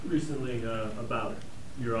recently about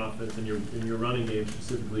your offense and your running game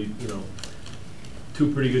specifically.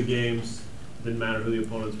 Two pretty good games. Didn't matter who the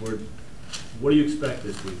opponents were. What do you expect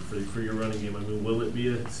this week for your running game? I mean, will it be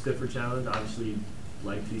a stiffer challenge? Obviously,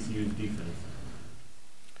 like TCU's defense.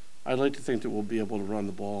 I'd like to think that we'll be able to run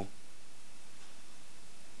the ball.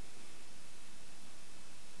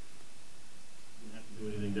 You have to do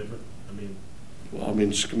anything different.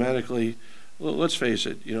 Schematically, let's face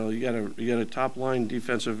it. You got a top line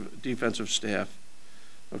defensive staff.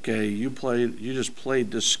 Okay, you just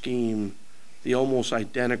played the scheme, the almost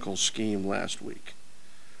identical scheme last week.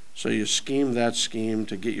 So you schemed that scheme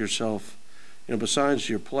to get yourself, besides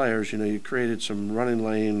your players, you created some running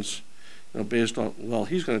lanes, based on, well,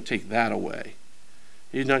 he's going to take that away.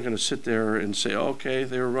 He's not going to sit there and say, okay,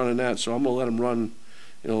 they were running that, so I'm going to let them run,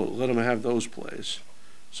 let them have those plays.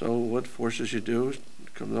 So what forces you do is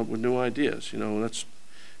come up with new ideas.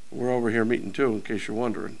 We're over here meeting too, in case you're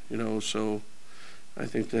wondering. So I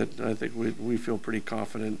think we feel pretty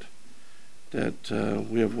confident that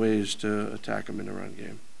we have ways to attack them in the run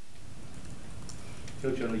game.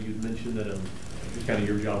 Coach, I know you mentioned that it's kind of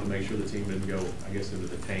your job to make sure the team didn't go, I guess, into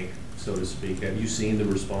the tank, so to speak. Have you seen the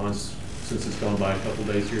response since it's gone by a couple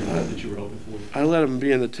days here that you were hoping for? I let them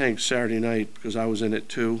be in the tank Saturday night because I was in it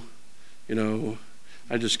too.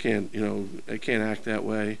 I just can't, I can't act that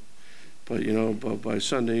way. But by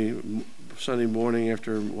Sunday morning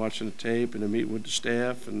after watching the tape and then meeting with the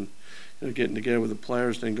staff and getting together with the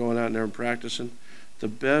players, then going out there and practicing, the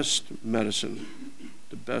best medicine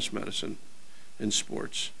in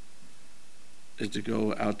sports is to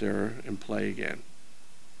go out there and play again.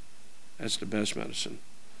 That's the best medicine.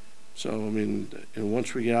 So, and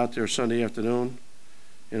once we get out there Sunday afternoon,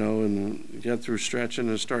 and get through stretching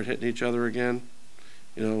and start hitting each other again,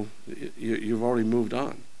 you've already moved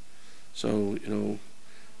on. So,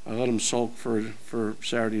 I let them sulk for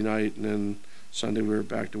Saturday night, and then Sunday we were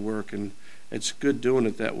back to work. And it's good doing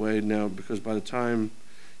it that way now because by the time,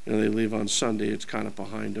 they leave on Sunday, it's kind of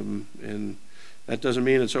behind them. And that doesn't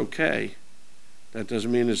mean it's okay. That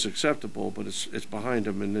doesn't mean it's acceptable, but it's behind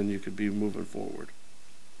them, and then you could be moving forward.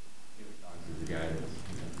 Cox is a guy that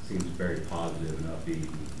seems very positive and upbeat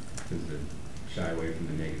and tends to shy away from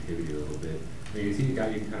the negativity a little bit. Is he a guy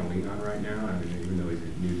you can kind of lean on right now? Even though he's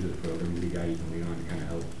new to the program, is he a guy you can lean on to kind of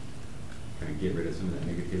help get rid of some of that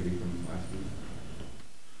negativity from last week?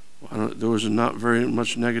 Well, there was not very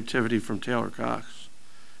much negativity from Taylor Cox.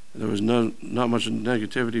 There was not much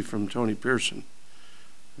negativity from Tony Pearson.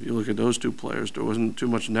 If you look at those two players, there wasn't too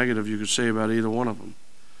much negative you could say about either one of them.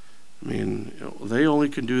 They only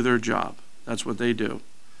can do their job. That's what they do.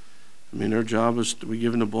 Their job is we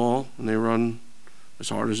give them the ball and they run as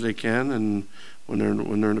hard as they can, and when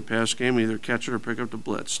they're in the pass game, either catch it or pick up the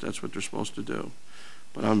blitz. That's what they're supposed to do.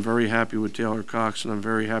 But I'm very happy with Taylor Cox, and I'm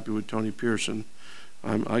very happy with Tony Pearson.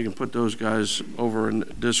 I can put those guys over in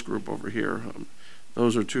this group over here.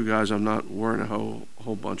 Those are two guys I'm not worrying a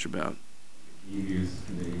whole bunch about. You use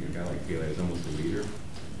a guy like Taylor as almost a leader?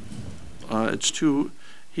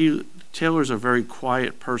 Taylor's a very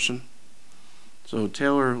quiet person. So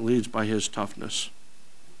Taylor leads by his toughness.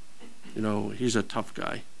 He's a tough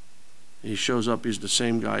guy. He shows up, he's the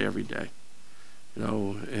same guy every day.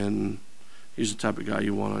 And he's the type of guy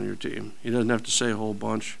you want on your team. He doesn't have to say a whole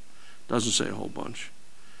bunch,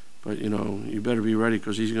 but, you better be ready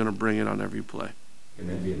because he's going to bring it on every play. Can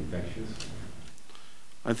that be infectious?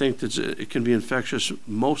 I think that it can be infectious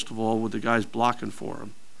most of all with the guys blocking for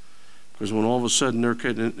him. Because when all of a sudden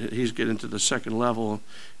he's getting to the second level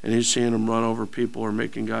and he's seeing them run over people or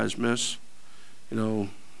making guys miss,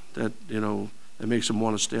 that makes him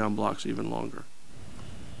want to stay on blocks even longer.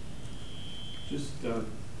 Just 2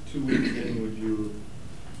 weeks in, would you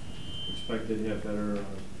expect to have better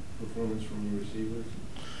performance from your receivers?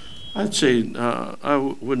 I'd say I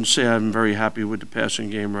wouldn't say I'm very happy with the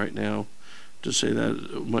passing game right now. To say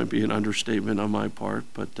that might be an understatement on my part,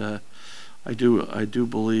 but I do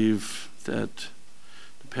believe that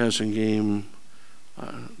the passing game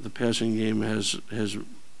has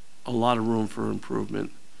a lot of room for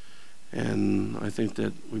improvement, and I think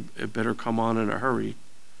that it better come on in a hurry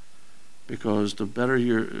because the better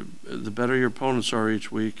your opponents are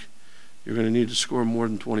each week, you're going to need to score more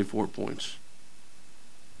than 24 points.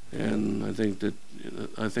 And I think that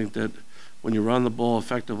when you run the ball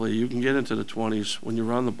effectively, you can get into the 20s when you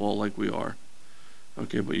run the ball like we are.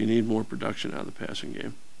 Okay, but you need more production out of the passing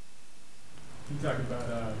game. You talk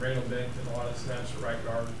about Randall Bent and a lot of snaps at right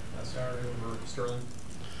guard Saturday over Sterling.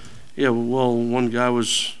 Yeah, well, one guy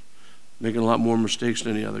was making a lot more mistakes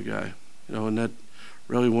than the other guy, and that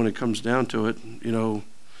really, when it comes down to it,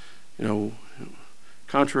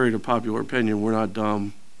 contrary to popular opinion, we're not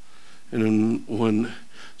dumb. And then when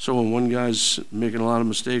one guy's making a lot of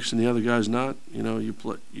mistakes and the other guy's not, you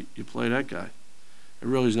play that guy. It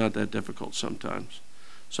really is not that difficult sometimes.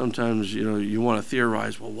 Sometimes, you want to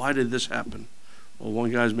theorize, well, why did this happen? Well,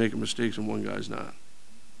 one guy's making mistakes and one guy's not.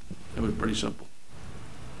 It was pretty simple.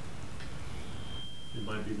 It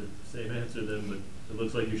might be the same answer then, but it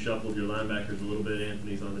looks like you shuffled your linebackers a little bit.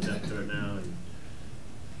 Anthony's on the depth chart now, and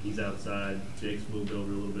he's outside. Jake's moved over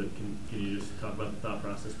a little bit. Can you just talk about the thought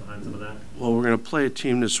process behind some of that? Well, we're going to play a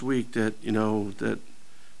team this week that, that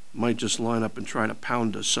might just line up and try to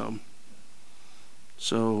pound us some.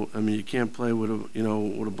 So, you can't play with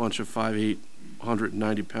a bunch of 5'8",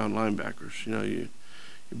 190-pound linebackers. You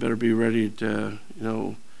better be ready to,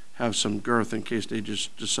 have some girth in case they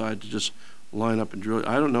just decide to just line up and drill.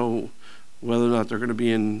 I don't know whether or not they're going to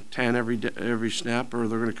be in 10 every snap or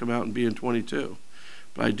they're going to come out and be in 22.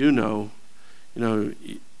 But I do know,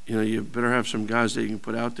 you better have some guys that you can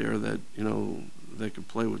put out there that, that can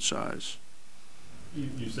play with size.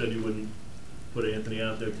 You said you wouldn't put Anthony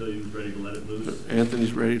out there until he was ready to let it loose?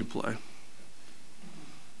 Anthony's ready to play.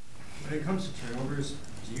 When it comes to turnovers,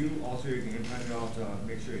 do you alter your game plan at all to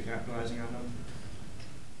make sure you're capitalizing on them?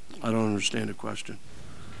 I don't understand the question.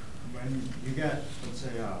 When you get, let's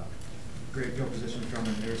say, great field position from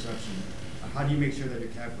an interception, how do you make sure that you're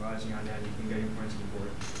capitalizing on that and you can get your points on the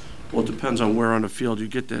board? Well, it depends on where on the field you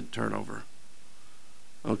get that turnover.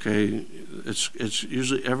 Okay, it's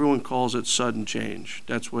usually, everyone calls it sudden change.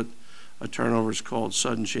 That's what a turnover is called,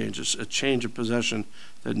 sudden change. It's a change of possession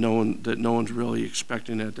that no one's really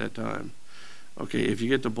expecting at that time. Okay, if you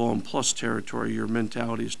get the ball in plus territory, your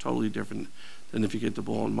mentality is totally different than if you get the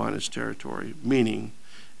ball in minus territory. Meaning,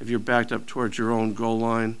 if you're backed up towards your own goal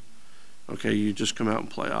line, okay, you just come out and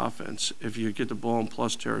play offense. If you get the ball in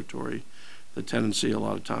plus territory, the tendency a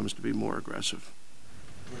lot of times to be more aggressive.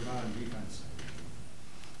 What about on defense?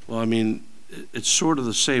 Well, it's sort of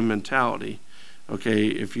the same mentality. Okay,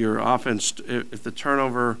 if your offense, if the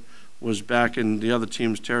turnover was back in the other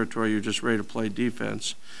team's territory, you're just ready to play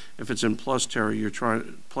defense. If it's in plus territory, you're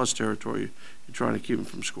trying to keep them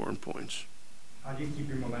from scoring points. How do you keep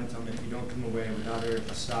your momentum if you don't come away with either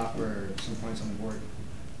a stop or some points on the board?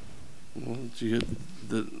 Well, you get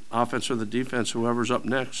the offense or the defense, whoever's up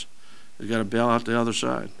next, they got to bail out the other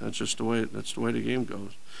side. That's just the way the game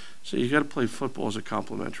goes. So you got to play football as a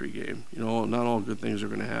complementary game. Not all good things are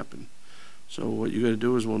going to happen. So what you got to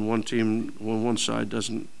do is when one side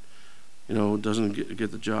doesn't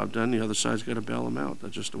get the job done, the other side's got to bail them out.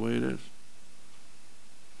 That's just the way it is.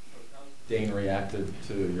 Dane reacted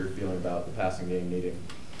to your feeling about the passing game needing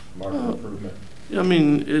marginal improvement.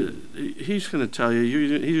 He's going to tell you.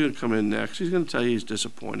 He's going to come in next. He's going to tell you he's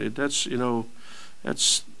disappointed. That's not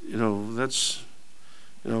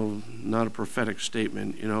a prophetic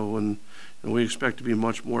statement. When we expect to be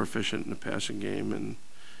much more efficient in the passing game, and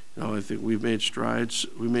I think we've made strides.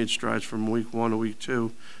 We made strides from week 1 to week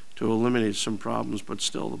 2 to eliminate some problems. But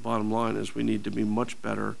still, the bottom line is we need to be much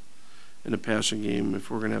better in the passing game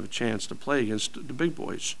if we're going to have a chance to play against the big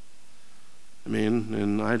boys.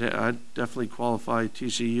 And I'd definitely qualify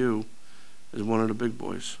TCU as one of the big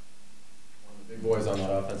boys. One of the big boys on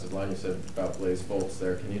that offensive line, you said about Blaise Foltz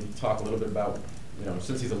there. Can you talk a little bit about,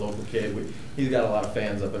 since he's a local kid, he's got a lot of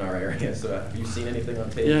fans up in our area, so have you seen anything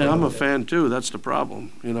on tape? Yeah, I'm a fan too. That's the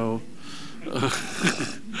problem,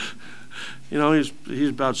 He's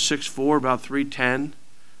about 6'4", about 310.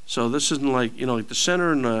 So this isn't like the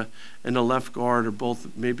center and the left guard are both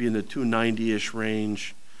maybe in the 290-ish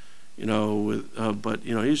range, but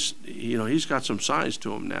he's got some size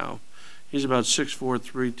to him now. He's about 6'4",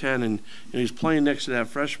 310, and he's playing next to that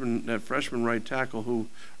freshman right tackle who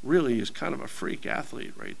really is kind of a freak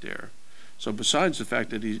athlete right there. So besides the fact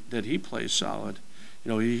that he plays solid,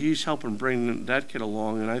 he's helping bring that kid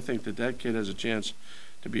along, and I think that kid has a chance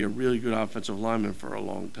to be a really good offensive lineman for a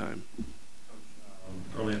long time.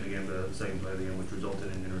 Early in the game, the second play of the game, which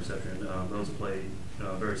resulted in an interception, that was a play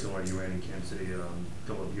very similar to you ran in Kansas City a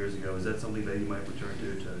couple of years ago. Is that something that you might return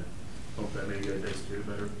to hope that maybe you guys execute it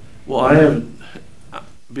better? Well, I have,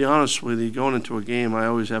 be honest with you, going into a game, I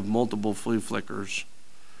always have multiple flea flickers.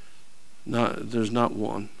 There's not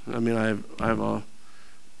one. I have a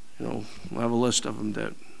list of them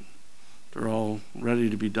that they're all ready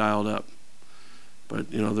to be dialed up.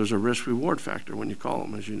 But there's a risk-reward factor when you call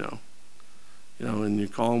them, as you know. And you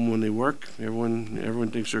call them when they work,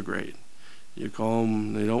 everyone thinks they're great. You call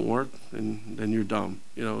them, they don't work, and then you're dumb.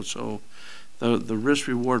 So the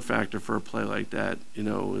risk-reward factor for a play like that,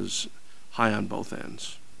 is high on both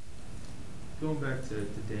ends. Going back to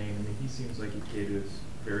Dane, he seems like a kid who has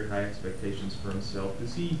very high expectations for himself.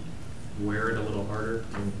 Does he wear it a little harder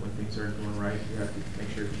when things aren't going right? You have to make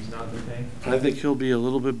sure he's not in the tank? I think he'll be a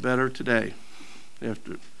little bit better today.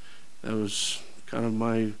 After that was kind of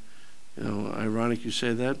my, ironic you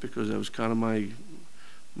say that, because that was kind of my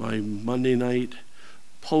Monday night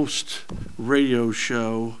post radio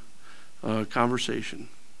show conversation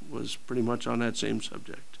was pretty much on that same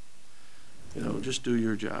subject. Just do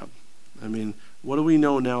your job. I mean, what do we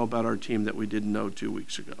know now about our team that we didn't know 2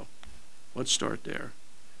 weeks ago? Let's start there.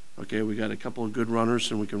 Okay, we got a couple of good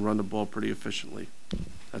runners and we can run the ball pretty efficiently.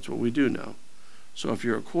 That's what we do now. So if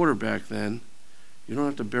you're a quarterback, then you don't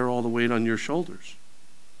have to bear all the weight on your shoulders.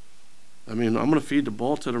 I mean, I'm going to feed the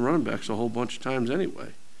ball to the running backs a whole bunch of times anyway.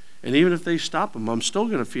 And even if they stop them, I'm still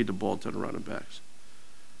going to feed the ball to the running backs.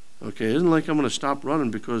 Okay, it isn't like I'm going to stop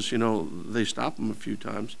running because, they stop them a few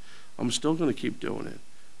times. I'm still going to keep doing it.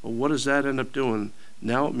 But what does that end up doing?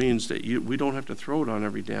 Now it means that we don't have to throw it on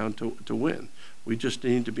every down to win. We just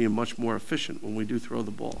need to be much more efficient when we do throw the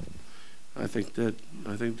ball. I think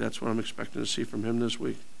that's what I'm expecting to see from him this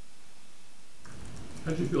week.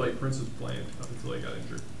 How did you feel like Prince was playing up until he got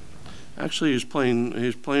injured? Actually, he's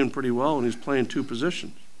playing pretty well, and he's playing two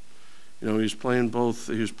positions. He's playing both.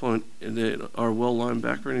 He's playing our well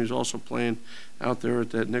linebacker, and he's also playing out there at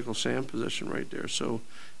that nickel Sam position right there. So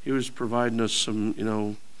he was providing us some,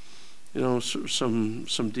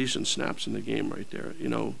 some decent snaps in the game right there.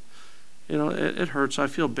 It hurts. I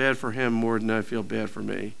feel bad for him more than I feel bad for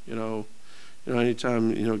me.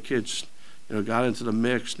 Anytime kids got into the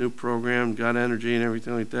mix, new program, got energy and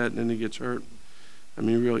everything like that, and then he gets hurt. I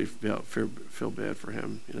mean, really feel bad for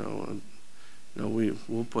him.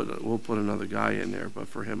 We'll put another guy in there, but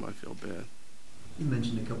for him, I feel bad. You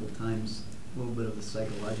mentioned a couple of times a little bit of a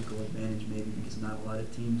psychological advantage, maybe because not a lot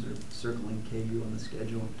of teams are circling KU on the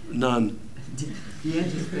schedule. None. Do you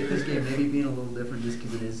anticipate this game maybe being a little different just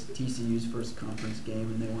because it is TCU's first conference game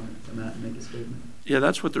and they want to come out and make a statement? Yeah,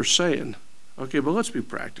 that's what they're saying. Okay, but let's be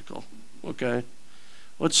practical. Okay,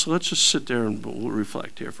 let's just sit there and we'll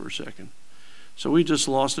reflect here for a second. So we just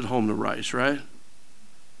lost at home to Rice, right?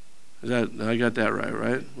 I got that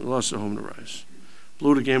right? We lost at home to Rice.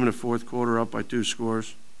 Blew the game in the fourth quarter up by 2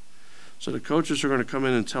 scores. So the coaches are going to come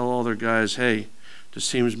in and tell all their guys, hey, this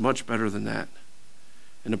team's much better than that.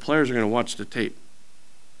 And the players are going to watch the tape.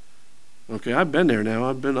 Okay, I've been there now.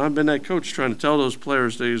 I've been that coach trying to tell those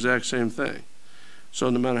players the exact same thing. So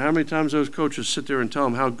no matter how many times those coaches sit there and tell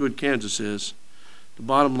them how good Kansas is, the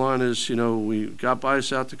bottom line is, we got by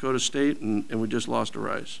South Dakota State and we just lost to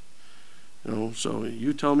Rice. So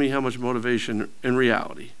you tell me how much motivation in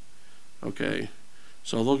reality. Okay,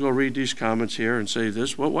 so they'll go read these comments here and say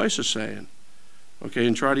this, what Weis is saying. Okay,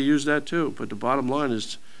 and try to use that too. But the bottom line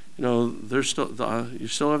is, you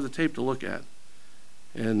still have the tape to look at.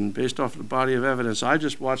 And based off of the body of evidence, I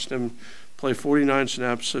just watched them play 49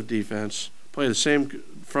 snaps of defense, play the same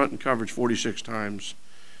front and coverage 46 times,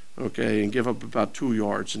 okay, and give up about 2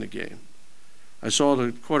 yards in the game. I saw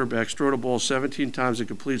the quarterbacks throw the ball 17 times and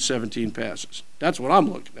complete 17 passes. That's what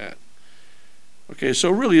I'm looking at. Okay, so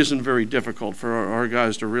it really isn't very difficult for our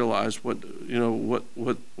guys to realize what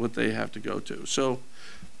they have to go to. So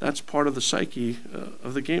that's part of the psyche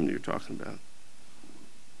of the game that you're talking about.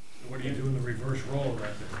 What do you do in the reverse role right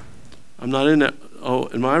there? I'm not in that. Oh,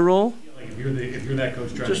 in my role? Like if you're that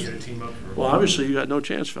coach trying to get a team up for. Well, obviously you got no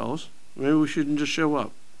chance, fellas. Maybe we shouldn't just show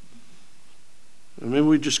up. Maybe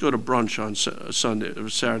we just go to brunch on Sunday or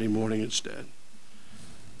Saturday morning instead.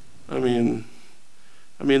 I mean,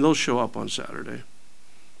 they'll show up on Saturday.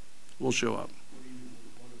 We'll show up. What do you do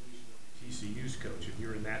with the motivation of your TCU's coach if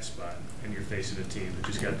you're in that spot and you're facing a team that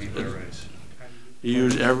just got beat by Rice? You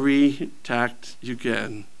use every tact you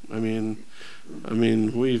can. I mean,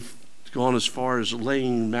 we've gone as far as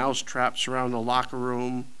laying mouse traps around the locker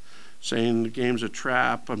room, saying the game's a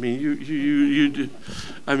trap. I mean, you do.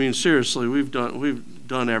 I mean, seriously, we've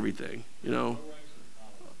done everything,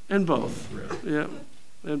 and both. Yeah,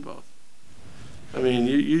 and both. I mean,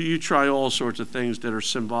 you try all sorts of things that are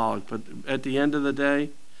symbolic, but at the end of the day,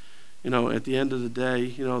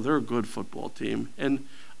 they're a good football team, and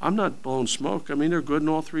I'm not blowing smoke. I mean, they're good in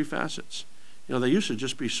all 3 facets. They used to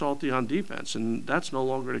just be salty on defense, and that's no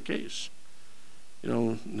longer the case.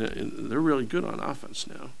 They're really good on offense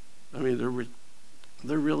now. I mean,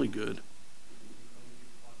 they're really good.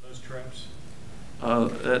 Those traps?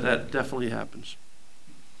 That definitely happens.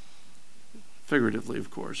 Figuratively, of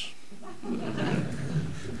course.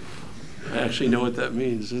 I actually know what that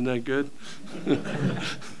means. Isn't that good? There's been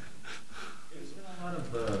a lot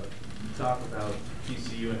of talk about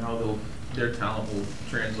TCU and how their talent will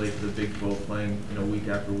translate to the Big 12 playing, week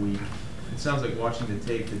after week. It sounds like watching the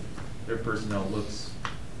tape that their personnel looks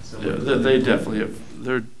similar. Yeah, they definitely have.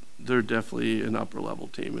 they're definitely an upper level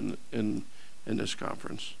team in this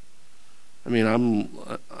conference. I mean,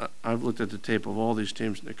 I've looked at the tape of all these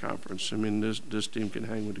teams in the conference. I mean, this team can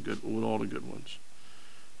hang with all the good ones.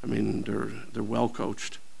 I mean, they're well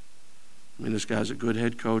coached. I mean, this guy's a good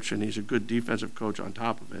head coach, and he's a good defensive coach on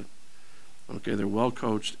top of it. Okay, they're well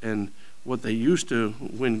coached, and what they used to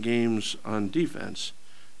win games on defense,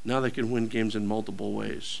 now they can win games in multiple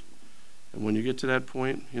ways. And when you get to that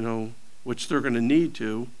point, you know, which they're going to need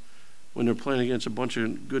to when they're playing against a bunch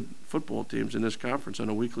of good football teams in this conference on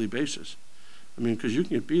a weekly basis. I mean, because you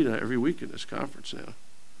can get beat every week in this conference now.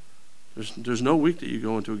 There's no week that you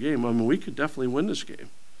go into a game. I mean, we could definitely win this game.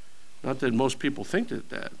 Not that most people think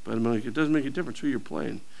that, but I mean, it doesn't make a difference who you're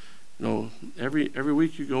playing. You know, every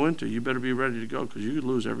week you go into, you better be ready to go, because you could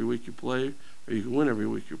lose every week you play, or you can win every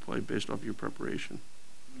week you play based off your preparation.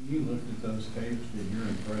 When you looked at those tapes, did your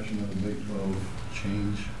impression of the Big 12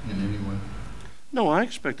 change in any way? No, I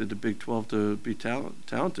expected the Big 12 to be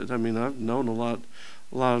talented. I mean, I've known a lot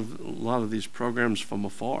of these programs from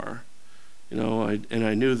afar. You know,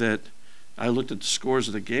 I knew that. I looked at the scores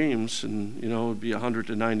of the games, and, you know, it would be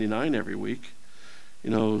 100-99 every week. You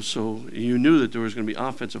know, so you knew that there was going to be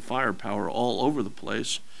offensive firepower all over the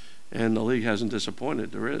place, and the league hasn't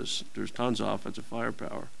disappointed. There's tons of offensive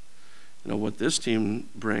firepower. You know, what this team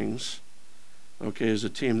brings, okay, is a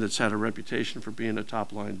team that's had a reputation for being a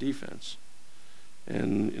top-line defense.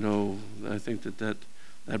 And, you know, I think that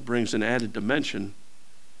brings an added dimension,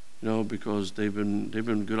 you know, because they've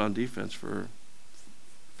been good on defense for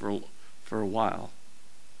a while.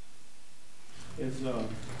 As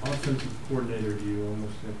offensive coordinator, do you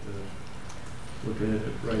almost have to look at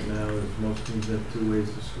it right now as most teams have two ways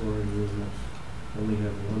to score and you almost only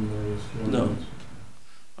have one way to score? No,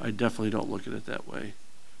 I definitely don't look at it that way.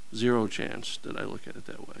 Zero chance that I look at it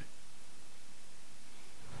that way.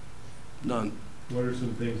 None. What are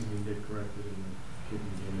some things that can get corrected in the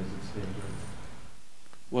kicking game as it stands right now?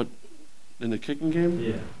 What, in the kicking game?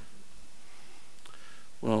 Yeah.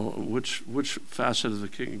 Well, which facet of the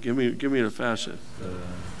kicking? Give me the facet.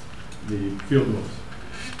 The field goals.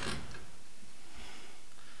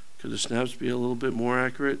 Could the snaps be a little bit more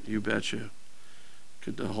accurate? You betcha.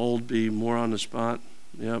 Could the hold be more on the spot?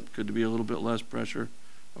 Yep. Could there be a little bit less pressure?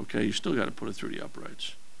 Okay, you still got to put it through the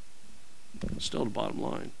uprights. It's still the bottom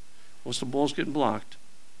line. Once the ball's getting blocked,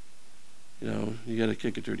 you know, you got to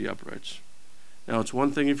kick it through the uprights. Now, it's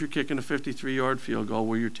one thing if you're kicking a 53-yard field goal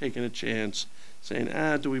where you're taking a chance, saying,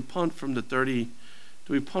 do we punt from the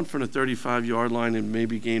 35-yard line and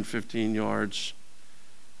maybe gain 15 yards?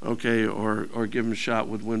 Okay, or give him a shot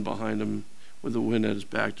with wind behind him, with the wind at his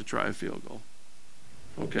back to try a field goal.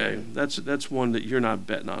 Okay, that's one that you're not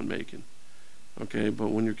betting on making. Okay, but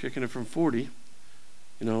when you're kicking it from 40,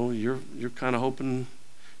 you know, you're kind of hoping,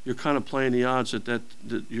 you're kind of playing the odds that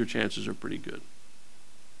your chances are pretty good.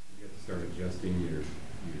 You have to start adjusting your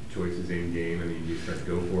choices in game. I mean, you start to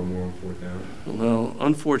go for more on fourth down. Well,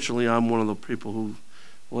 unfortunately, I'm one of the people who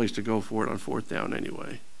likes to go for it on fourth down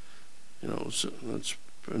anyway. You know, so that's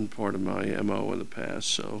been part of my MO in the past.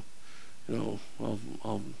 So, you know,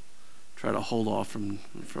 I'll try to hold off from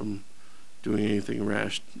doing anything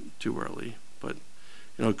rash too early. But,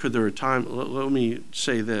 you know, could there a time? Let me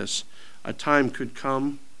say this: a time could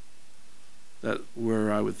come that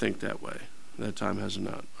where I would think that way. That time has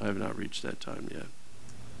not. I have not reached that time yet.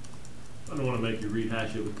 I don't want to make you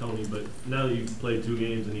rehash it with Tony, but now that you've played 2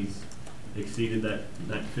 games and he's exceeded that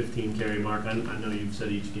 15 carry mark, I know you've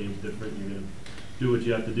said each game's different. You're going to do what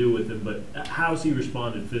you have to do with him, but how's he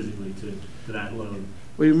responded physically to that load?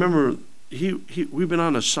 Well, you remember, we've been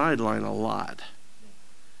on the sideline a lot.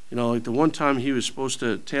 You know, like the one time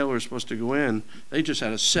Taylor was supposed to go in, they just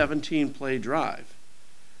had a 17-play drive.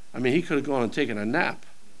 I mean, he could have gone and taken a nap.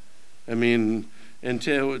 I mean, and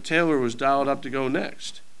Taylor was dialed up to go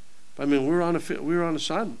next. I mean, we were on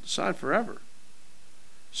the side forever.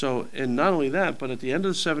 So, and not only that, but at the end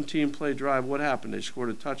of the 17-play drive, what happened? They scored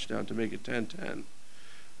a touchdown to make it 10-10.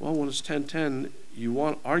 Well, when it's 10-10, you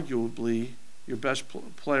want arguably your best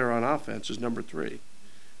player on offense is number 3.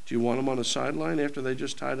 Do you want him on the sideline after they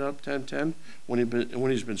just tied it up 10-10?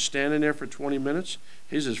 When he's been standing there for 20 minutes,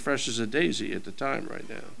 he's as fresh as a daisy at the time right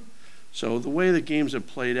now. So the way the games have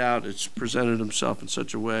played out, it's presented himself in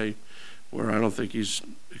such a way where I don't think he's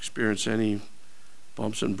experienced any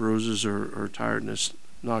bumps and bruises or tiredness,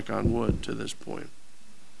 knock on wood, to this point.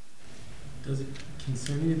 Does it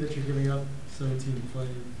concern you that you're giving up 17 play,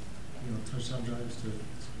 touchdown drives to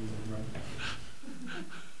schools like run?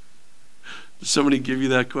 Did somebody give you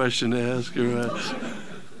that question to ask? Or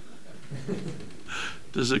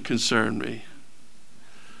does it concern me?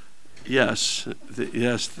 Yes,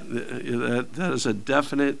 that is a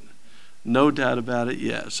definite No doubt about it,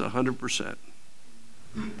 yes, 100%.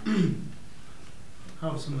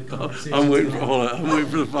 How have some of the conversations I'm waiting for, gone? hold on, I'm waiting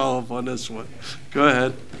for the follow-up on this one. Go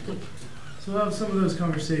ahead. So how have some of those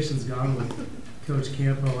conversations gone with Coach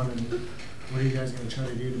Campo, and what are you guys gonna try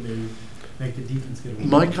to do to maybe make the defense get a little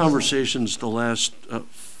My more- conversations the last,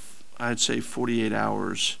 I'd say 48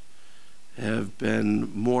 hours have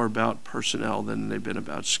been more about personnel than they've been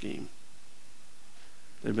about scheme.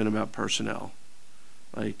 They've been about personnel.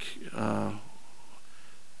 Like,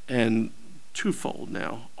 and twofold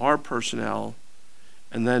now, our personnel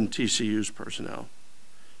and then TCU's personnel.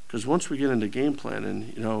 Because once we get into game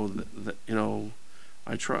planning, I'm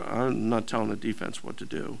not telling the defense what to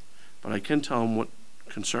do, but I can tell them what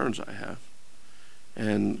concerns I have.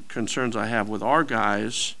 And concerns I have with our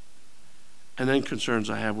guys, and then concerns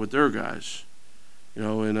I have with their guys.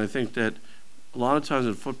 And I think that a lot of times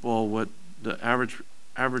in football, what the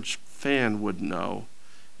average fan would know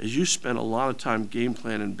is you spend a lot of time game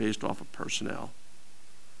planning based off of personnel.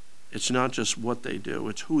 It's not just what they do,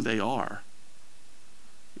 it's who they are.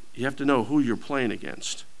 You have to know who you're playing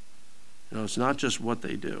against. It's not just what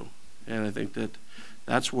they do. And I think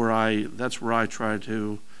that's where I try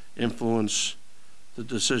to influence the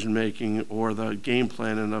decision making or the game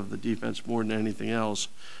planning of the defense more than anything else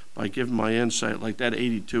by giving my insight. Like that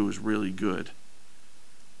 82 is really good.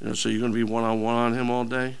 So you're going to be one-on-one on him all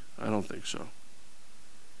day? I don't think so.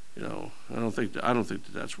 I don't think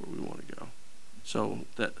that that's where we want to go. So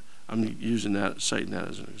that I'm citing that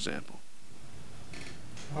as an example.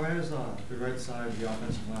 How has the right side of the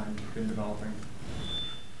offensive line been developing?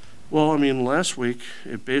 Well, last week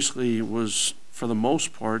it basically was, for the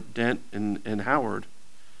most part, Dent and Howard,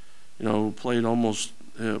 played almost,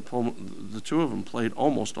 the two of them played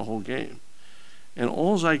almost the whole game. And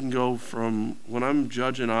all I can go from when I'm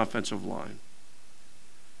judging offensive line,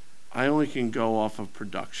 I only can go off of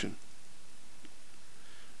production.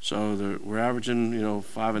 So we're averaging,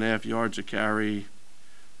 5.5 yards a carry,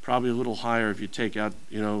 probably a little higher if you take out,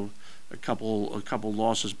 a couple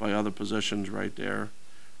losses by other positions right there.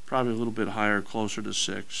 Probably a little bit higher, closer to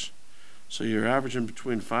 6. So you're averaging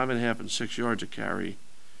between 5.5 and 6 yards a carry,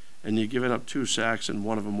 and you're giving up 2 sacks, and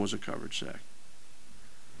one of them was a coverage sack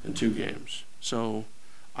in 2 games. So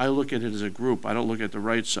I look at it as a group. I don't look at the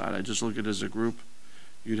right side. I just look at it as a group.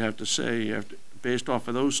 You'd have to say, based off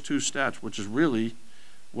of those 2 stats, which is really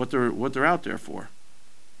what they're out there for,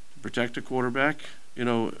 to protect the quarterback,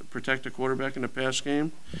 protect the quarterback in the pass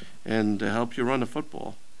game, and to help you run the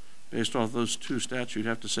football. Based off those 2 stats, you'd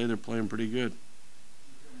have to say they're playing pretty good.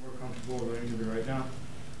 More comfortable running to the right now?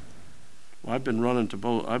 Well, I've been running to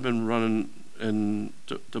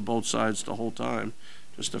both sides the whole time.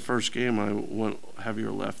 Just the first game, I went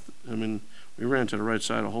heavier left. We ran to the right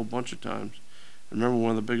side a whole bunch of times. I remember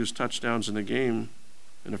one of the biggest touchdowns in the game,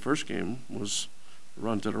 in the first game, was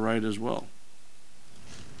run to the right as well.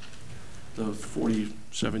 The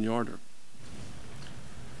 47-yarder.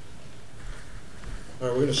 All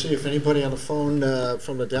right, we're going to see if anybody on the phone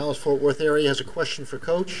from the Dallas-Fort Worth area has a question for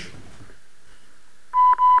Coach.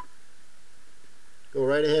 Go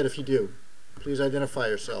right ahead if you do. Please identify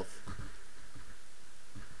yourself.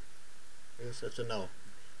 I guess that's a no.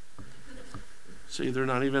 See, they're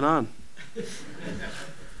not even on.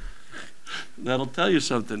 That'll tell you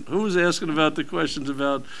something. Who was asking about the questions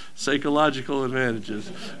about psychological advantages?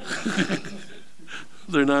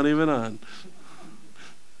 They're not even on.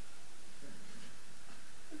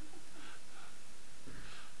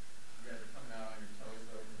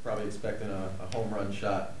 Probably expecting a home run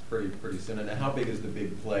shot pretty soon. And how big is the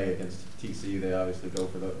big play against TCU? They obviously go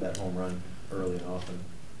for that home run early and often.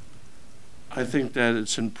 I think that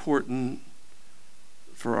it's important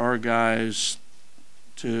for our guys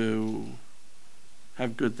to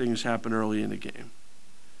have good things happen early in the game.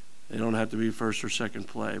 They don't have to be first or second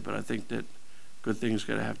play, but I think that good things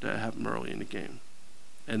got to have to happen early in the game,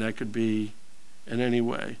 and that could be in any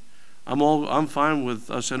way. I'm fine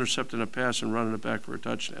with us intercepting a pass and running it back for a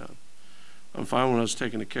touchdown. I'm fine with us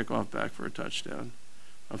taking a kickoff back for a touchdown.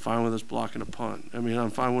 I'm fine with us blocking a punt. I'm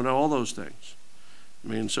fine with all those things.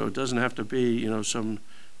 So it doesn't have to be, some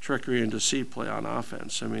trickery and deceit play on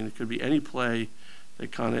offense. It could be any play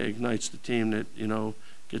that kind of ignites the team that,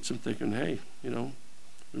 gets them thinking, hey, we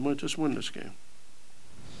might just win this game.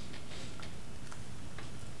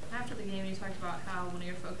 After the game, you talked about how one of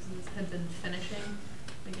your focuses had been finishing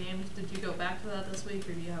the games. Did you go back to that this week,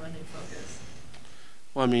 or do you have a new focus?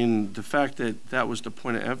 Well, the fact that was the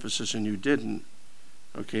point of emphasis and you didn't,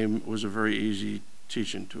 was a very easy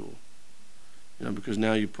teaching tool. Because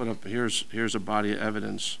now you put up, here's a body of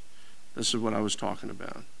evidence. This is what I was talking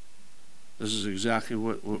about. This is exactly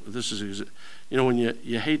you know, when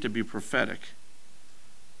you hate to be prophetic,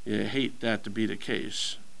 you hate that to be the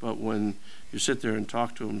case. But when you sit there and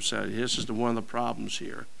talk to him and say, this is one of the problems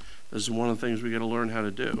here. This is one of the things we got to learn how to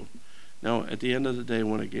do. Now, at the end of the day,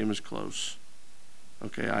 when a game is close,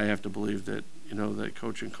 okay, I have to believe that, you know, that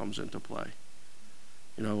coaching comes into play.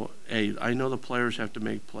 You know, I know the players have to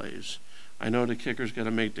make plays. I know the kicker's got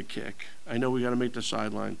to make the kick. I know we got to make the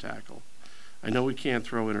sideline tackle. I know we can't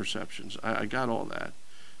throw interceptions. I got all that.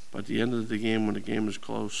 But at the end of the game, when the game is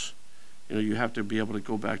close, you know, you have to be able to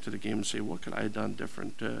go back to the game and say, what could I have done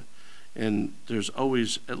different? And there's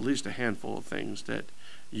always at least a handful of things that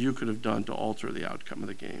you could have done to alter the outcome of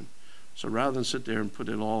the game. So rather than sit there and put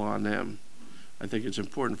it all on them, I think it's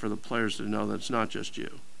important for the players to know that it's not just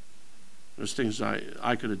you. There's things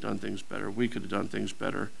I could have done things better. We could have done things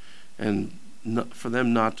better. And for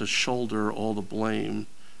them not to shoulder all the blame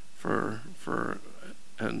for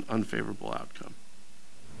an unfavorable outcome.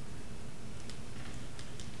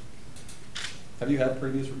 Have you had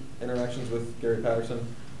previous interactions with Gary Patterson?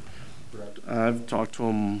 I've talked to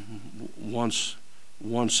him once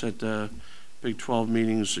at the Big 12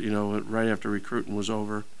 meetings, you know, right after recruiting was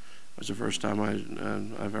over. It was the first time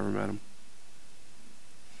I've ever met him.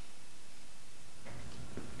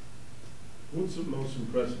 What's the most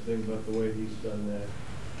impressive thing about the way he's done that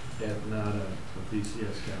at not a BCS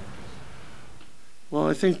campus? Well,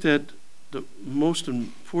 I think that the most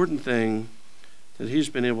important thing that he's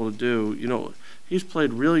been able to do, you know, he's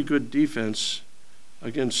played really good defense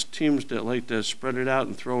against teams that like to spread it out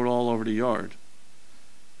and throw it all over the yard.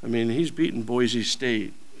 I mean, he's beaten Boise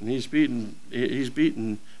State, and he's beaten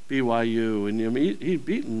BYU, and I mean, he's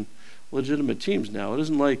beaten legitimate teams now. It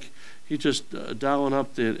isn't like he's just dialing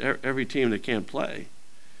up every team that can't play.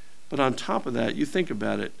 But on top of that, you think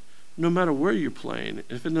about it, no matter where you're playing,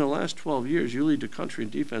 if in the last 12 years you lead the country in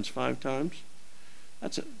defense 5 times,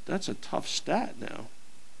 that's a tough stat now.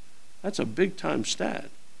 That's a big-time stat.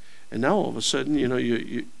 And now all of a sudden, you know,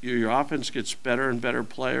 your offense gets better and better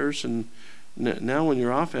players, and now when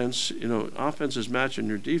your offense is matching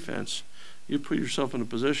your defense, you put yourself in a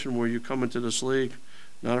position where you come into this league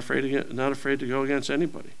not afraid to go against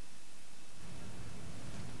anybody.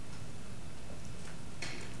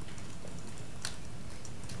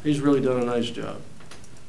 He's really done a nice job.